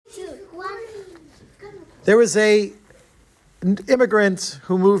There was an immigrant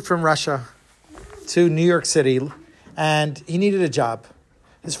who moved from Russia to New York City, and he needed a job.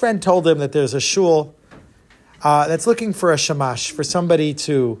 His friend told him that there's a shul that's looking for a shamash, for somebody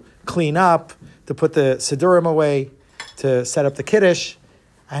to clean up, to put the sidurim away, to set up the kiddush.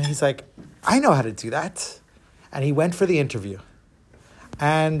 And he's like, I know how to do that. And he went for the interview.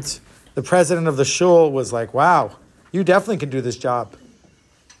 And the president of the shul was like, wow, you definitely can do this job.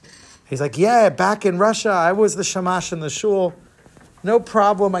 He's like, yeah, back in Russia, I was the shamash in the shul. No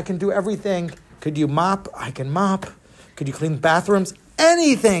problem, I can do everything. Could you mop? I can mop. Could you clean bathrooms?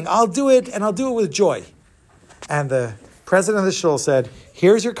 Anything, I'll do it, and I'll do it with joy. And the president of the shul said,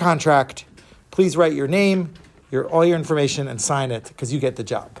 here's your contract. Please write your name, all your information, and sign it, because you get the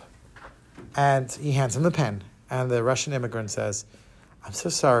job. And he hands him the pen. And the Russian immigrant says, I'm so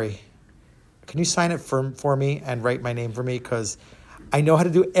sorry. Can you sign it for me and write my name for me? Because I know how to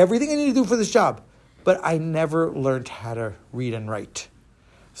do everything I need to do for this job, but I never learned how to read and write.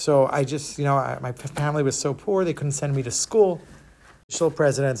 So I just, my family was so poor, they couldn't send me to school. The shul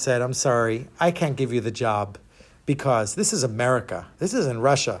president said, I'm sorry, I can't give you the job because this is America. This isn't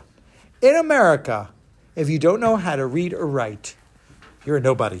Russia. In America, if you don't know how to read or write, you're a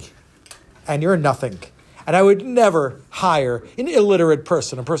nobody and you're nothing. And I would never hire an illiterate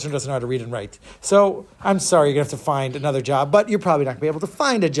person, a person who doesn't know how to read and write. So I'm sorry, you're going to have to find another job, but you're probably not going to be able to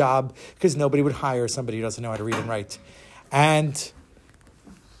find a job because nobody would hire somebody who doesn't know how to read and write. And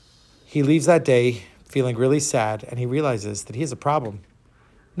he leaves that day feeling really sad, and he realizes that he has a problem.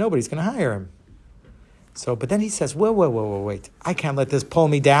 Nobody's going to hire him. But then he says, whoa, wait. I can't let this pull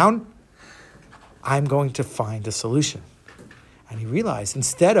me down. I'm going to find a solution. And he realized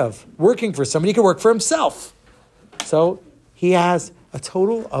instead of working for somebody, he could work for himself. So he has a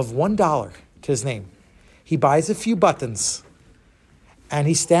total of $1 to his name. He buys a few buttons and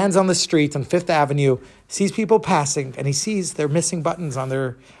he stands on the street on Fifth Avenue, sees people passing, and he sees they're missing buttons on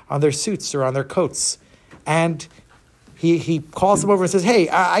their suits or on their coats. And he calls them over and says, hey,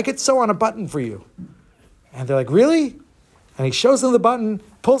 I could sew on a button for you. And they're like, really? And he shows them the button,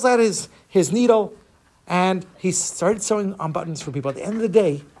 pulls out his needle, and he started sewing on buttons for people. At the end of the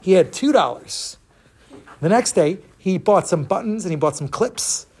day, he had $2. The next day, he bought some buttons and he bought some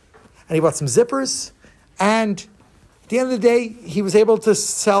clips and he bought some zippers. And at the end of the day, he was able to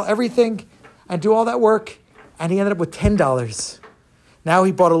sell everything and do all that work. And he ended up with $10. Now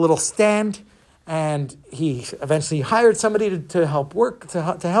he bought a little stand and he eventually hired somebody to help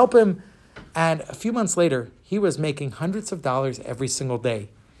help him. And a few months later, he was making hundreds of dollars every single day.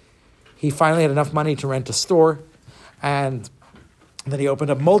 He finally had enough money to rent a store, and then he opened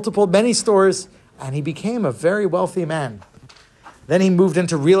up many stores, and he became a very wealthy man. Then he moved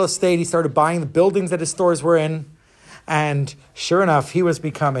into real estate. He started buying the buildings that his stores were in, and sure enough, he was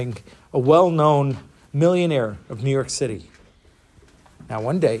becoming a well-known millionaire of New York City. Now,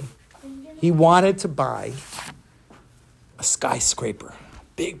 one day, he wanted to buy a skyscraper, a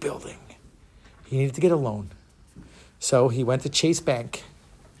big building. He needed to get a loan. So he went to Chase Bank,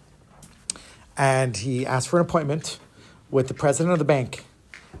 and he asked for an appointment with the president of the bank.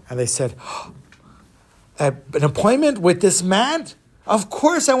 And they said, an appointment with this man? Of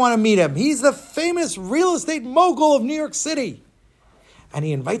course I want to meet him. He's the famous real estate mogul of New York City. And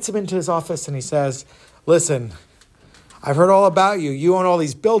he invites him into his office and he says, listen, I've heard all about you. You own all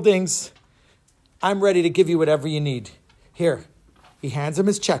these buildings. I'm ready to give you whatever you need. Here. He hands him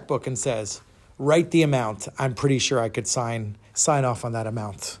his checkbook and says, write the amount. I'm pretty sure I could sign off on that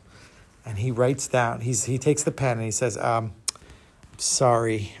amount. And he writes down, he takes the pen and he says,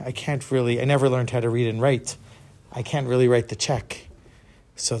 sorry, I never learned how to read and write. I can't really write the check.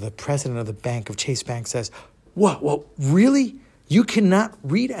 So the president of the bank, of Chase Bank, says, what, really? You cannot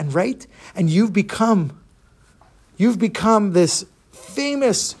read and write? And you've become this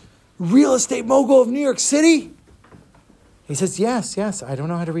famous real estate mogul of New York City? He says, yes, I don't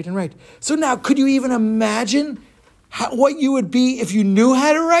know how to read and write. So now, could you even imagine what you would be if you knew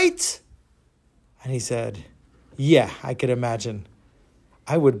how to write? And he said, yeah, I could imagine.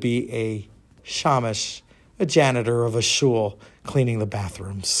 I would be a shamash, a janitor of a shul, cleaning the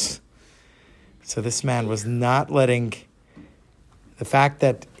bathrooms. So this man was not letting the fact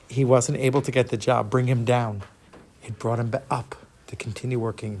that he wasn't able to get the job bring him down. It brought him up to continue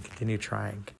working, continue trying.